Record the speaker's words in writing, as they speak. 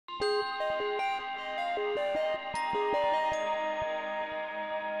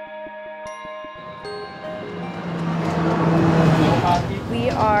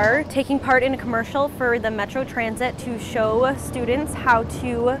taking part in a commercial for the Metro Transit to show students how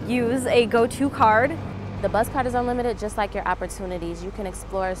to use a go-to card. The bus card is unlimited, just like your opportunities. You can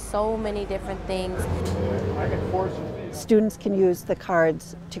explore so many different things. Students can use the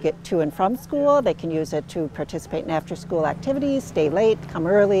cards to get to and from school. They can use it to participate in after-school activities, stay late, come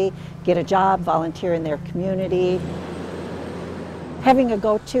early, get a job, volunteer in their community. Having a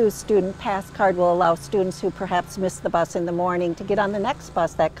go-to student pass card will allow students who perhaps miss the bus in the morning to get on the next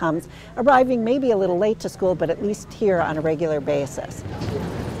bus that comes, arriving maybe a little late to school, but at least here on a regular basis.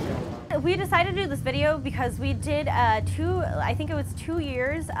 We decided to do this video because we did I think it was 2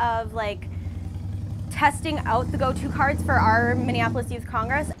 years of testing out the go-to cards for our Minneapolis Youth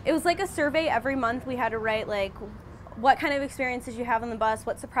Congress. It was like a survey every month. We had to write what kind of experiences you have on the bus,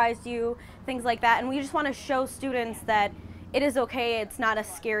 what surprised you, things like that. And we just want to show students that it is okay, it's not a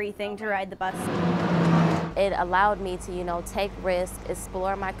scary thing to ride the bus. It allowed me to, take risks,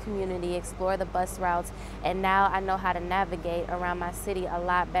 explore my community, explore the bus routes, and now I know how to navigate around my city a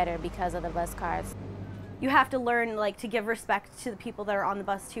lot better because of the bus cards. You have to learn to give respect to the people that are on the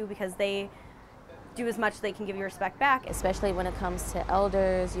bus too, because they do as much as they can give you respect back. Especially when it comes to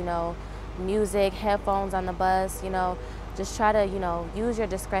elders, music, headphones on the bus, just try to, use your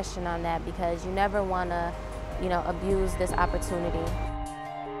discretion on that because you never want to, abuse this opportunity.